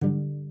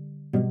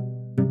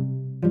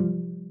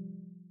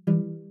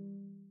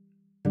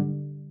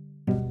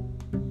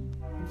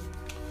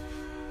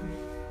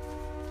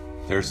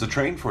There's the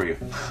train for you.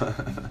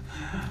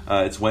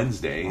 It's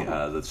Wednesday,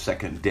 the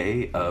second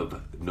day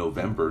of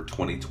November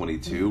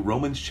 2022.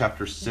 Romans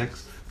chapter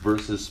 6,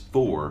 verses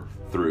 4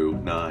 through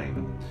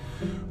 9.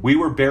 We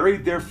were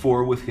buried,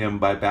 therefore, with him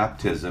by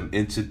baptism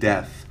into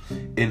death,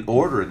 in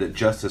order that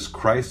just as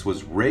Christ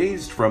was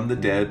raised from the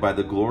dead by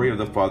the glory of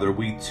the Father,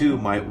 we too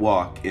might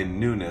walk in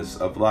newness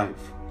of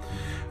life.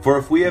 For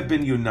if we have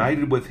been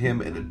united with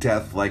him in a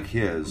death like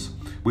his,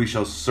 we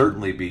shall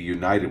certainly be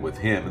united with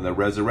him in the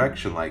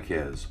resurrection like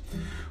his.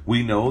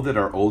 We know that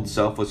our old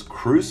self was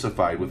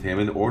crucified with him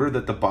in order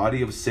that the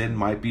body of sin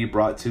might be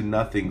brought to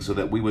nothing, so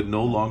that we would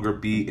no longer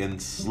be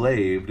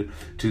enslaved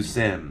to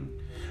sin.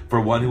 For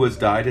one who has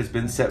died has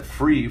been set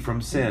free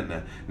from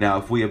sin. Now,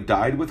 if we have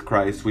died with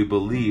Christ, we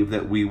believe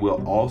that we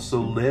will also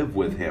live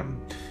with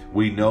him.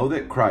 We know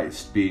that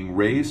Christ, being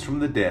raised from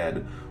the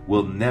dead,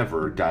 will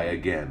never die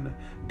again.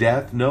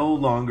 Death no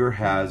longer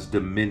has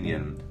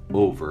dominion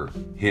over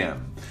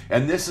him.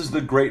 And this is the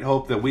great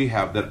hope that we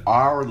have, that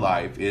our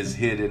life is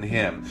hid in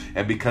him.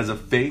 And because of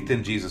faith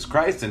in Jesus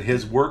Christ and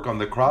his work on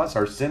the cross,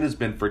 our sin has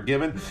been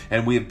forgiven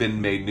and we have been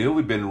made new.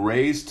 We've been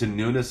raised to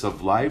newness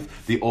of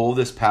life. The old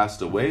has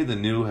passed away, the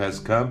new has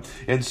come.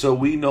 And so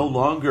we no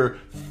longer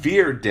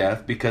fear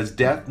death, because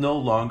death no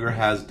longer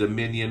has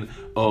dominion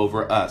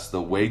over us.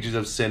 The wages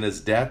of sin is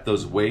death.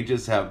 Those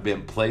wages have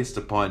been placed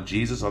upon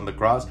Jesus on the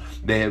cross.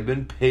 They have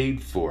been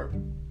paid for.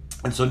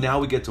 And so now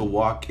we get to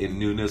walk in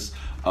newness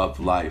of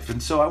life.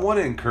 And so I want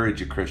to encourage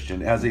you,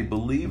 Christian, as a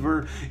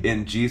believer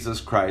in Jesus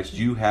Christ,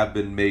 you have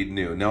been made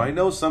new. Now, I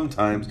know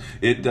sometimes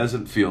it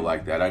doesn't feel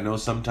like that. I know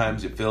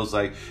sometimes it feels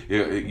like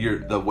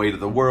the weight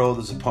of the world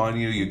is upon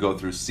you. You go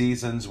through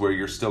seasons where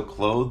you're still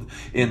clothed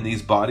in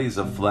these bodies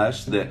of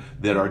flesh that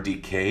are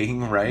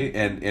decaying, right?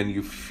 And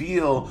you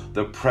feel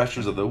the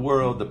pressures of the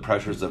world, the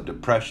pressures of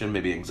depression,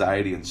 maybe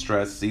anxiety and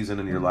stress season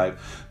in your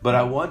life. But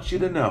I want you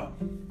to know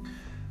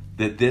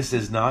that this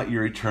is not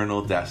your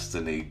eternal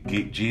destiny.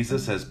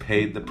 Jesus has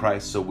paid the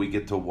price, so we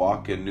get to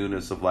walk in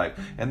newness of life.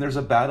 And there's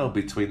a battle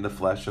between the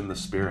flesh and the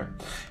spirit.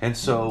 And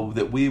so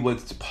that we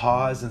would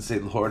pause and say,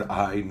 Lord,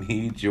 I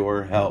need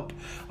your help.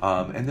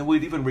 And then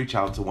we'd even reach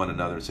out to one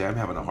another and say, I'm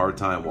having a hard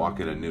time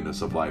walking in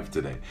newness of life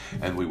today.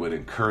 And we would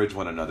encourage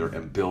one another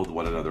and build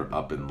one another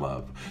up in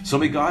love. So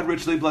may God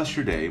richly bless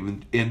your day.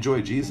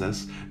 Enjoy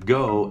Jesus.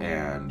 Go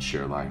and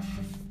share life.